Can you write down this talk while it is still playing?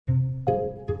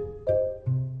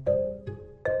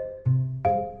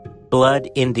blood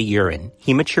in the urine,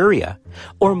 hematuria,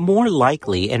 or more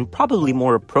likely and probably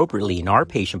more appropriately in our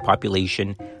patient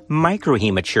population,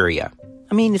 microhematuria.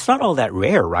 I mean, it's not all that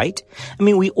rare, right? I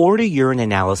mean, we order urine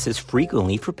analysis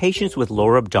frequently for patients with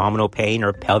lower abdominal pain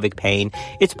or pelvic pain.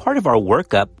 It's part of our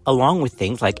workup, along with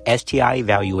things like STI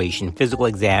evaluation, physical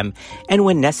exam, and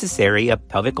when necessary, a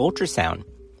pelvic ultrasound.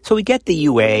 So we get the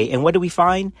UA, and what do we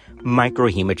find?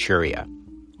 Microhematuria.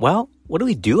 Well, what do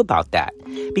we do about that?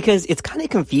 Because it's kind of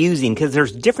confusing because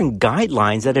there's different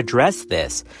guidelines that address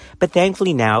this. But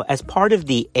thankfully now, as part of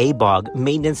the ABOG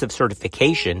Maintenance of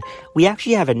Certification, we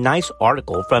actually have a nice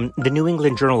article from the New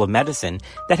England Journal of Medicine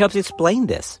that helps explain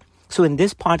this. So in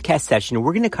this podcast session,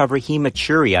 we're going to cover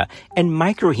hematuria and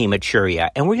microhematuria,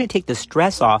 and we're going to take the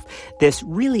stress off this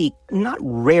really not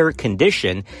rare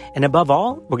condition. And above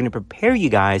all, we're going to prepare you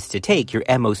guys to take your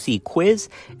MOC quiz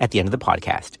at the end of the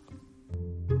podcast.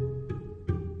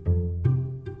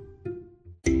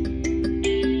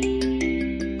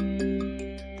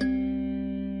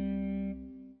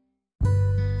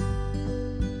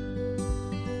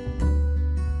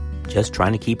 Just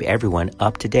trying to keep everyone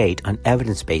up to date on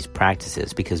evidence-based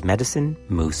practices because medicine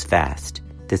moves fast.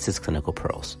 This is Clinical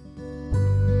Pearls.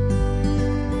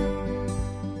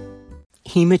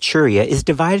 Hematuria is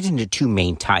divided into two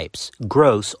main types,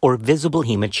 gross or visible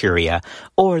hematuria,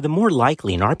 or the more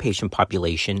likely in our patient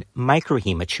population,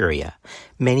 microhematuria.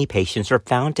 Many patients are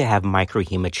found to have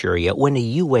microhematuria when a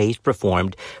UA is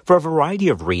performed for a variety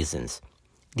of reasons.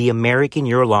 The American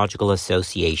Urological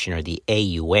Association, or the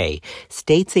AUA,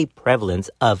 states a prevalence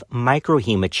of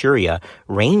microhematuria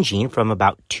ranging from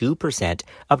about 2%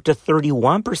 up to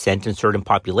 31% in certain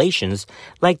populations,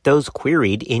 like those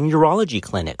queried in urology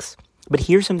clinics. But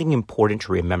here's something important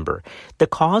to remember. The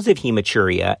cause of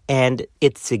hematuria and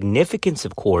its significance,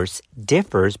 of course,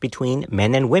 differs between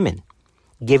men and women.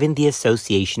 Given the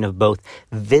association of both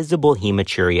visible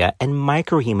hematuria and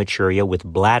microhematuria with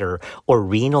bladder or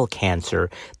renal cancer,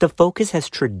 the focus has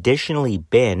traditionally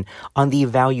been on the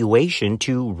evaluation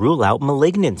to rule out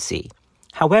malignancy.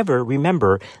 However,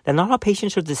 remember that not all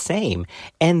patients are the same,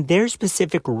 and their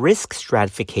specific risk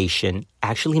stratification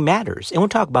actually matters. And we'll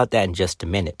talk about that in just a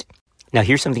minute. Now,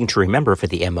 here's something to remember for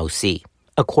the MOC.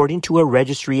 According to a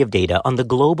registry of data on the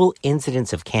global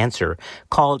incidence of cancer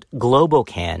called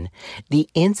GloboCan, the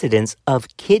incidence of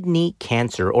kidney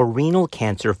cancer or renal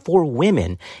cancer for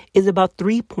women is about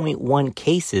 3.1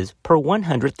 cases per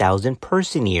 100,000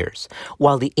 person years,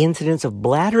 while the incidence of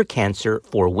bladder cancer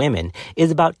for women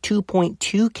is about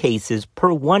 2.2 cases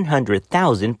per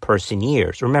 100,000 person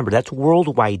years. Remember, that's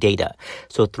worldwide data.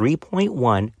 So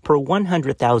 3.1 per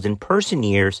 100,000 person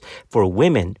years for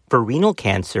women for renal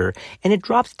cancer, and it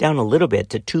drops down a little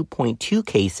bit to 2.2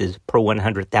 cases per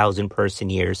 100,000 person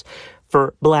years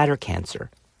for bladder cancer.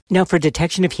 Now, for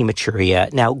detection of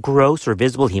hematuria, now gross or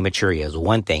visible hematuria is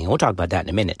one thing, and we'll talk about that in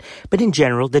a minute. But in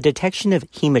general, the detection of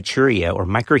hematuria or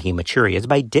microhematuria is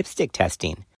by dipstick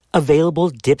testing. Available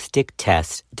dipstick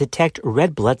tests detect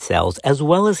red blood cells as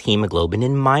well as hemoglobin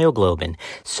and myoglobin.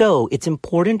 So it's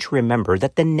important to remember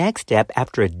that the next step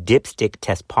after a dipstick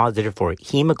tests positive for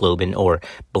hemoglobin or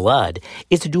blood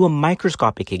is to do a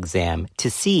microscopic exam to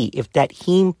see if that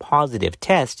heme positive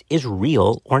test is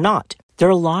real or not. There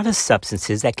are a lot of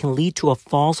substances that can lead to a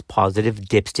false positive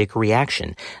dipstick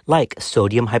reaction, like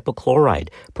sodium hypochlorite,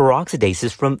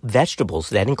 peroxidases from vegetables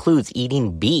that includes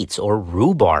eating beets or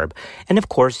rhubarb, and of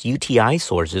course UTI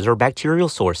sources or bacterial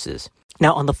sources.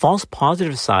 Now, on the false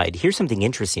positive side, here's something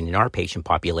interesting in our patient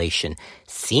population.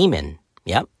 Semen.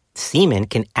 Yep. Semen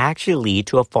can actually lead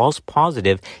to a false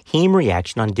positive heme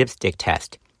reaction on dipstick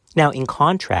test. Now, in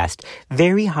contrast,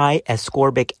 very high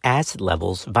ascorbic acid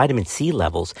levels, vitamin C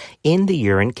levels, in the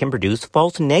urine can produce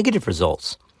false negative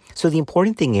results. So the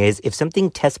important thing is, if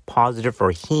something tests positive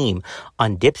for heme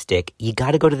on dipstick, you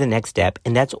got to go to the next step,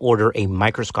 and that's order a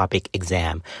microscopic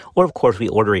exam. Or, of course, we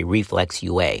order a reflex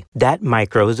UA. That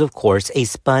micro is, of course, a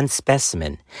spun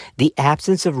specimen. The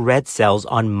absence of red cells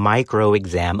on micro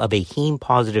exam of a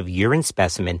heme-positive urine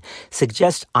specimen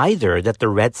suggests either that the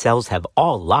red cells have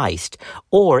all lysed,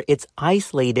 or it's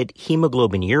isolated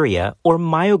hemoglobinuria or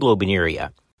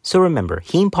myoglobinuria. So remember,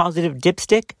 heme-positive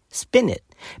dipstick, spin it,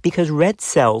 because red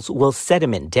cells will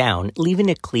sediment down, leaving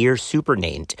it clear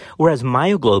supernatant, whereas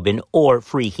myoglobin or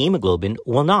free hemoglobin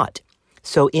will not.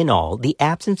 So in all, the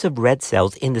absence of red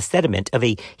cells in the sediment of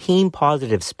a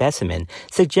heme-positive specimen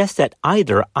suggests that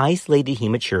either isolated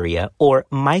hematuria or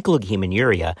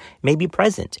microhematuria may be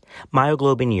present.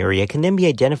 Myoglobinuria can then be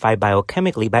identified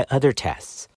biochemically by other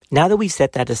tests. Now that we've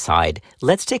set that aside,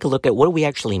 let's take a look at what we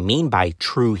actually mean by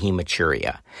true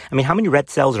hematuria. I mean, how many red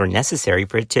cells are necessary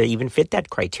for it to even fit that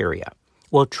criteria?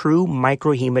 Well, true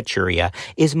microhematuria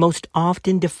is most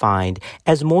often defined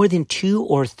as more than 2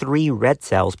 or 3 red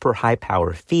cells per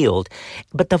high-power field,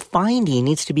 but the finding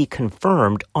needs to be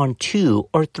confirmed on 2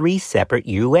 or 3 separate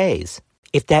UAs.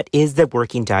 If that is the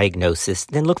working diagnosis,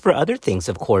 then look for other things,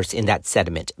 of course, in that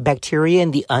sediment. Bacteria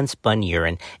in the unspun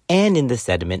urine and in the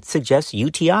sediment suggests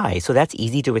UTI, so that's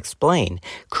easy to explain.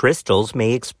 Crystals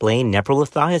may explain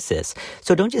nephrolithiasis.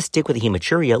 So don't just stick with the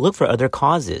hematuria, look for other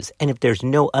causes. And if there's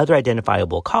no other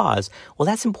identifiable cause, well,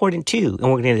 that's important too,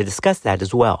 and we're going to discuss that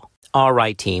as well. All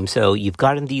right, team. So you've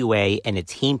gotten the UA and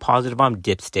it's heme positive on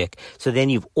dipstick. So then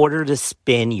you've ordered a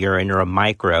spin urine or a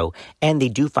micro, and they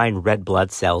do find red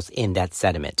blood cells in that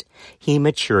sediment.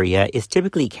 Hematuria is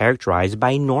typically characterized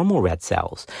by normal red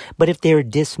cells. But if they're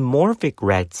dysmorphic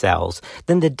red cells,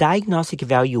 then the diagnostic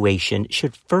evaluation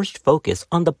should first focus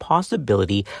on the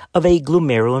possibility of a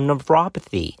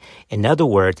glomerulonephropathy. In other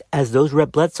words, as those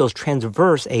red blood cells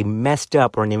transverse a messed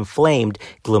up or an inflamed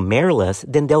glomerulus,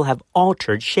 then they'll have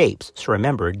altered shapes. So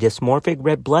remember, dysmorphic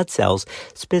red blood cells,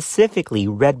 specifically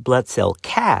red blood cell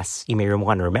casts, you may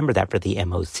want to remember that for the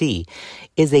MOC,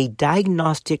 is a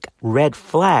diagnostic red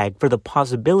flag for the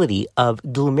possibility of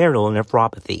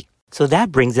glomerulonephropathy. So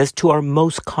that brings us to our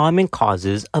most common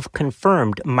causes of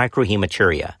confirmed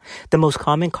microhematuria. The most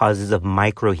common causes of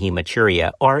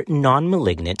microhematuria are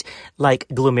non-malignant, like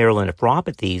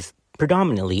glomerulonephropathies,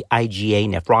 predominantly IgA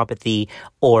nephropathy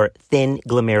or thin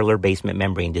glomerular basement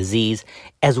membrane disease,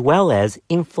 as well as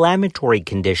inflammatory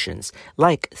conditions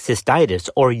like cystitis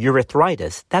or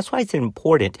urethritis. That's why it's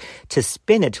important to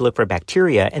spin it to look for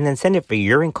bacteria and then send it for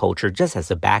urine culture just as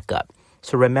a backup.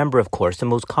 So remember, of course, the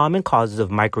most common causes of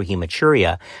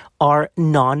microhematuria are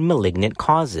non-malignant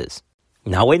causes.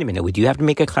 Now, wait a minute. We do have to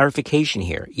make a clarification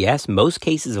here. Yes, most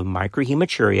cases of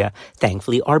microhematuria,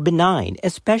 thankfully, are benign,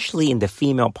 especially in the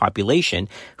female population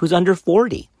who's under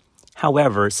 40.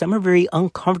 However, some are very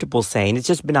uncomfortable saying it's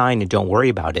just benign and don't worry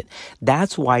about it.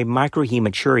 That's why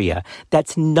microhematuria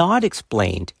that's not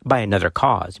explained by another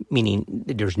cause, meaning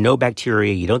there's no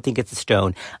bacteria, you don't think it's a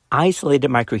stone,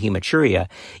 isolated microhematuria,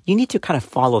 you need to kind of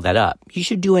follow that up. You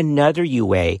should do another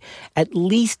UA at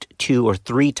least 2 or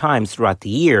 3 times throughout the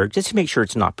year just to make sure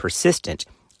it's not persistent.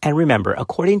 And remember,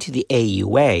 according to the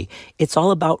AUA, it's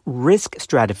all about risk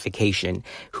stratification,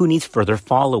 who needs further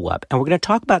follow-up. And we're going to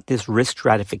talk about this risk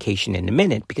stratification in a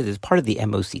minute because it's part of the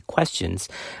MOC questions,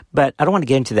 but I don't want to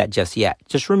get into that just yet.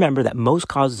 Just remember that most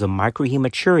causes of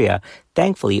microhematuria,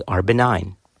 thankfully, are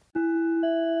benign.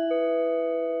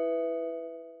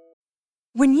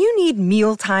 When you need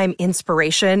mealtime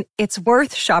inspiration, it's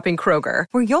worth shopping Kroger,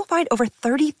 where you'll find over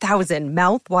 30,000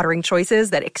 mouth-watering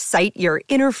choices that excite your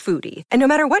inner foodie. And no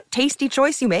matter what tasty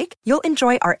choice you make, you'll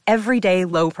enjoy our everyday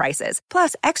low prices,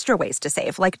 plus extra ways to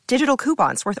save, like digital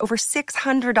coupons worth over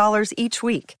 $600 each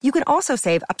week. You can also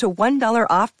save up to $1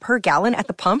 off per gallon at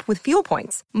the pump with fuel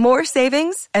points. More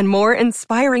savings and more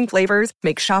inspiring flavors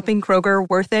make shopping Kroger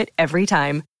worth it every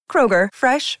time. Kroger,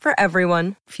 fresh for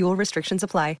everyone. Fuel restrictions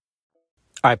apply.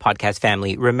 All right, podcast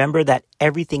family, remember that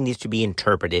everything needs to be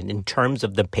interpreted in terms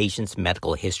of the patient's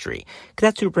medical history. Because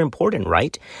that's super important,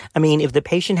 right? I mean, if the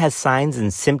patient has signs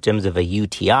and symptoms of a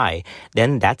UTI,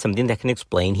 then that's something that can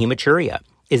explain hematuria.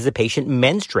 Is the patient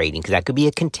menstruating? Because that could be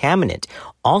a contaminant.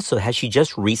 Also, has she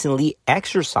just recently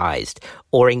exercised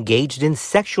or engaged in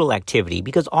sexual activity?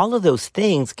 Because all of those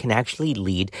things can actually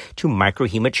lead to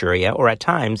microhematuria or at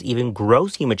times even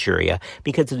gross hematuria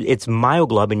because it's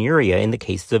myoglobinuria in the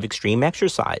cases of extreme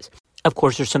exercise. Of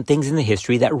course, there's some things in the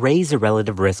history that raise the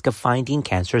relative risk of finding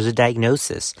cancer as a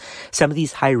diagnosis. Some of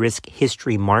these high-risk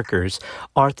history markers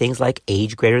are things like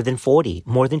age greater than 40,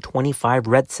 more than 25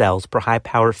 red cells per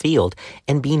high-power field,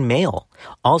 and being male.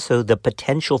 Also, the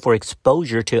potential for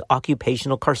exposure to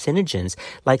occupational carcinogens,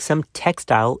 like some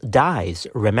textile dyes,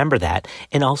 remember that,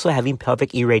 and also having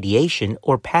pelvic irradiation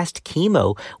or past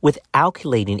chemo with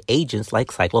alkylating agents like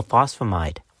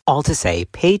cyclophosphamide. All to say,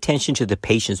 pay attention to the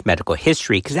patient's medical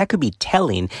history because that could be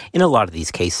telling in a lot of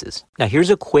these cases. Now, here's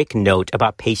a quick note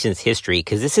about patient's history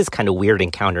because this is kind of weird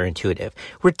and counterintuitive.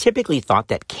 We're typically thought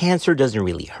that cancer doesn't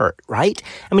really hurt, right?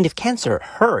 I mean, if cancer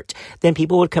hurt, then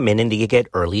people would come in and they get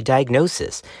early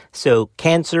diagnosis. So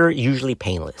cancer, usually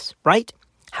painless, right?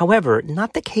 However,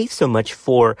 not the case so much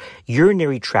for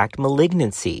urinary tract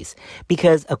malignancies,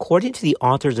 because according to the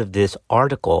authors of this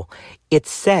article, it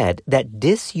said that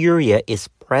dysuria is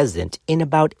present in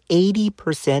about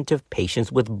 80% of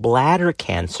patients with bladder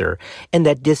cancer, and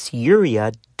that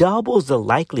dysuria doubles the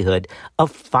likelihood of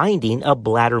finding a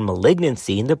bladder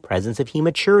malignancy in the presence of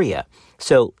hematuria.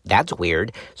 So that's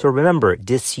weird. So remember,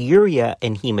 dysuria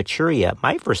and hematuria,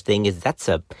 my first thing is that's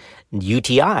a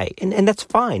UTI, and that's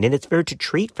fine, and it's fair to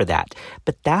treat for that.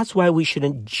 But that's why we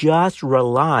shouldn't just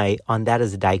rely on that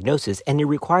as a diagnosis, and it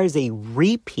requires a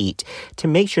repeat to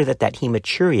make sure that that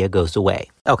hematuria goes away.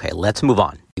 Okay, let's move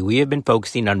on. We have been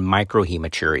focusing on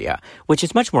microhematuria, which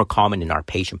is much more common in our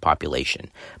patient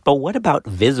population. But what about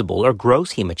visible or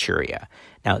gross hematuria?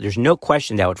 Now, there's no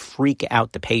question that would freak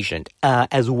out the patient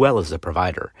as well as the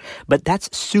provider. But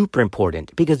that's super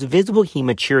important because visible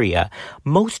hematuria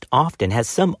most often has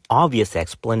some obvious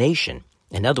explanation.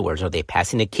 In other words, are they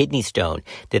passing a kidney stone?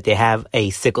 Did they have a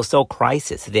sickle cell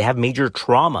crisis? Did they have major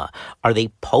trauma? Are they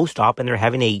post-op and they're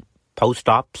having a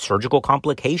post-op surgical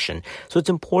complication? So it's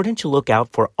important to look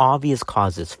out for obvious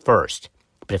causes first.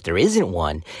 But if there isn't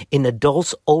one, in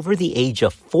adults over the age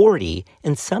of 40,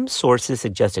 and some sources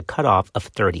suggest a cutoff of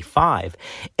 35,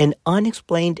 an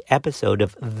unexplained episode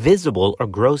of visible or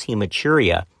gross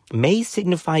hematuria may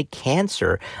signify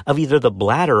cancer of either the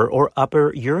bladder or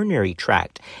upper urinary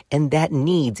tract, and that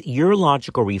needs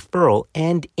urological referral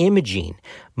and imaging.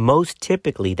 Most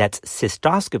typically, that's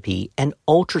cystoscopy and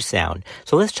ultrasound.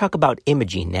 So let's talk about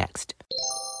imaging next.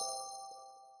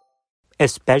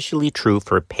 Especially true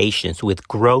for patients with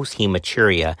gross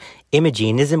hematuria,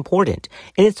 imaging is important.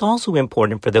 And it's also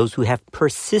important for those who have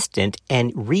persistent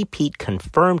and repeat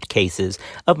confirmed cases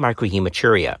of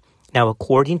microhematuria. Now,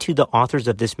 according to the authors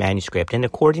of this manuscript and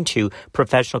according to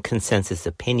professional consensus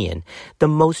opinion, the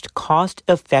most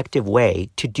cost-effective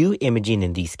way to do imaging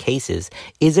in these cases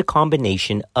is a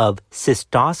combination of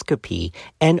cystoscopy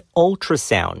and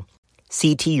ultrasound.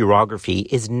 CT urography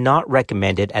is not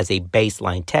recommended as a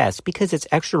baseline test because it's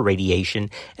extra radiation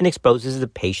and exposes the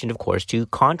patient, of course, to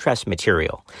contrast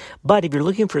material. But if you're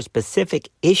looking for a specific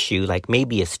issue, like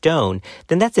maybe a stone,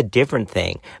 then that's a different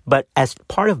thing. But as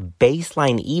part of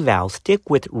baseline eval, stick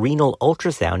with renal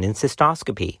ultrasound and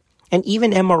cystoscopy. And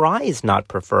even MRI is not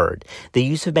preferred. The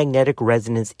use of magnetic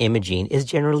resonance imaging is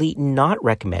generally not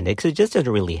recommended because it just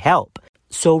doesn't really help.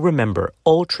 So remember,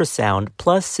 ultrasound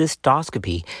plus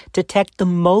cystoscopy detect the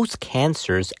most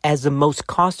cancers as the most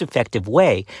cost-effective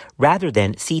way rather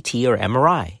than CT or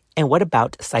MRI. And what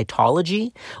about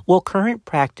cytology? Well, current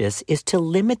practice is to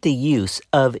limit the use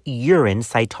of urine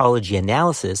cytology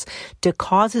analysis to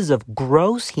causes of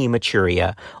gross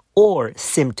hematuria or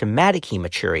symptomatic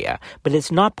hematuria, but it's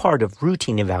not part of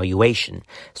routine evaluation.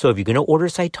 So if you're going to order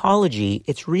cytology,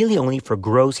 it's really only for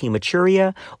gross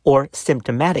hematuria or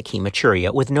symptomatic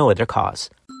hematuria with no other cause.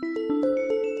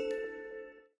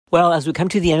 Well, as we come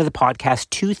to the end of the podcast,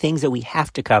 two things that we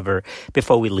have to cover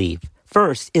before we leave.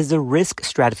 First is the risk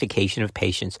stratification of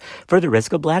patients for the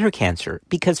risk of bladder cancer,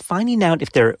 because finding out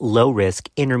if they're low risk,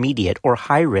 intermediate, or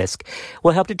high risk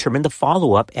will help determine the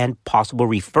follow-up and possible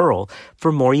referral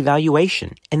for more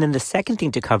evaluation. And then the second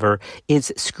thing to cover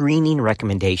is screening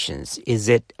recommendations. Is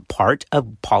it part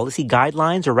of policy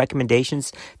guidelines or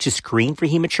recommendations to screen for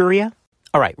hematuria?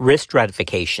 All right, risk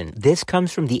stratification. This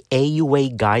comes from the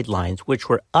AUA guidelines, which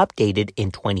were updated in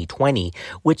 2020,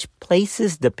 which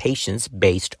places the patients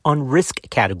based on risk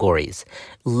categories.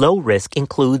 Low risk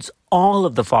includes all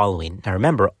of the following. Now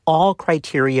remember, all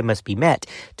criteria must be met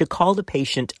to call the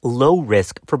patient low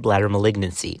risk for bladder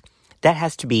malignancy. That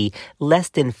has to be less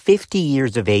than 50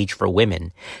 years of age for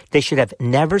women. They should have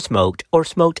never smoked or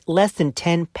smoked less than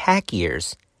 10 pack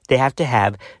years. They have to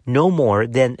have no more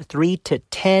than 3 to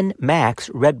 10 max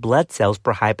red blood cells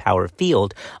per high power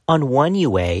field on 1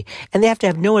 UA, and they have to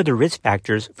have no other risk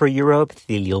factors for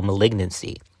uroepithelial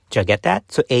malignancy. Did you get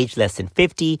that? So age less than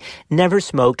 50, never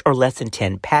smoked or less than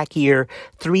 10 pack year,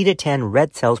 3 to 10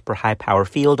 red cells per high power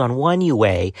field on 1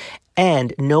 UA,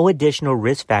 and no additional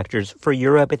risk factors for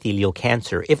uroepithelial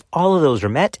cancer. If all of those are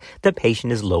met, the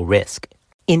patient is low risk.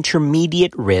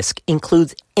 Intermediate risk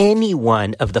includes any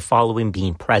one of the following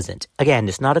being present. Again,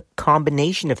 it's not a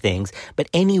combination of things, but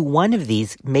any one of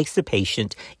these makes the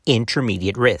patient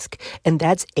intermediate risk. And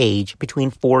that's age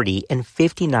between 40 and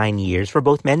 59 years for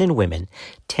both men and women,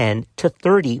 10 to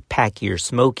 30 pack years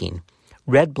smoking.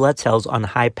 Red blood cells on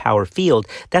high power field,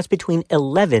 that's between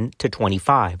 11 to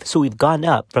 25. So we've gone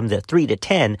up from the 3 to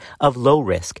 10 of low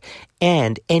risk.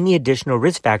 And any additional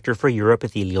risk factor for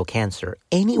uroepithelial cancer.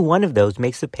 Any one of those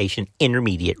makes the patient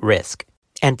intermediate risk.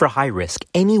 And for high risk,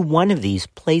 any one of these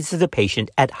places the patient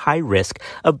at high risk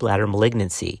of bladder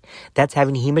malignancy. That's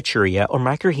having hematuria or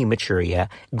microhematuria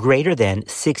greater than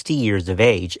 60 years of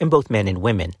age in both men and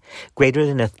women, greater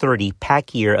than a 30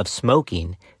 pack year of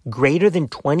smoking, greater than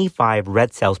 25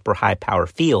 red cells per high power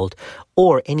field,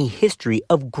 or any history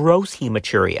of gross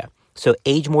hematuria. So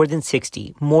age more than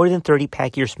 60, more than 30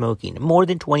 pack year smoking, more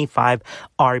than 25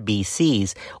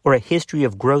 RBCs, or a history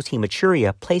of gross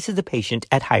hematuria places the patient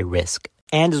at high risk.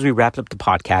 And as we wrap up the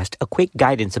podcast, a quick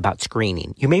guidance about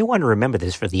screening. You may want to remember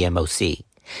this for the MOC.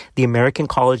 The American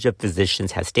College of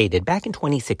Physicians has stated back in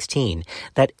 2016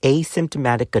 that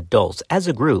asymptomatic adults as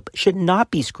a group should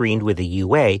not be screened with a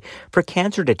UA for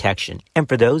cancer detection. And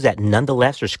for those that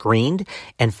nonetheless are screened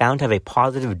and found to have a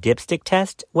positive dipstick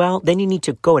test, well, then you need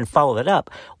to go and follow that up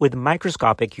with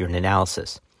microscopic urine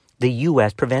analysis. The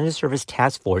U.S. Preventive Service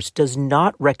Task Force does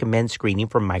not recommend screening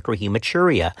for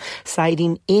microhematuria,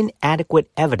 citing inadequate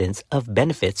evidence of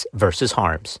benefits versus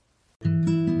harms.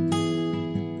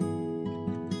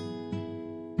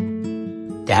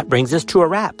 That brings us to a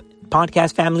wrap.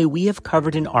 Podcast family, we have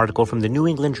covered an article from the New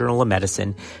England Journal of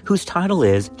Medicine whose title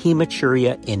is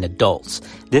Hematuria in Adults.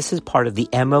 This is part of the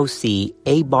MOC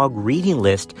ABOG reading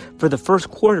list for the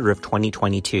first quarter of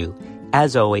 2022.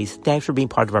 As always, thanks for being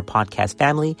part of our podcast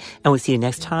family, and we'll see you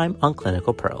next time on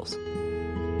Clinical Pearls.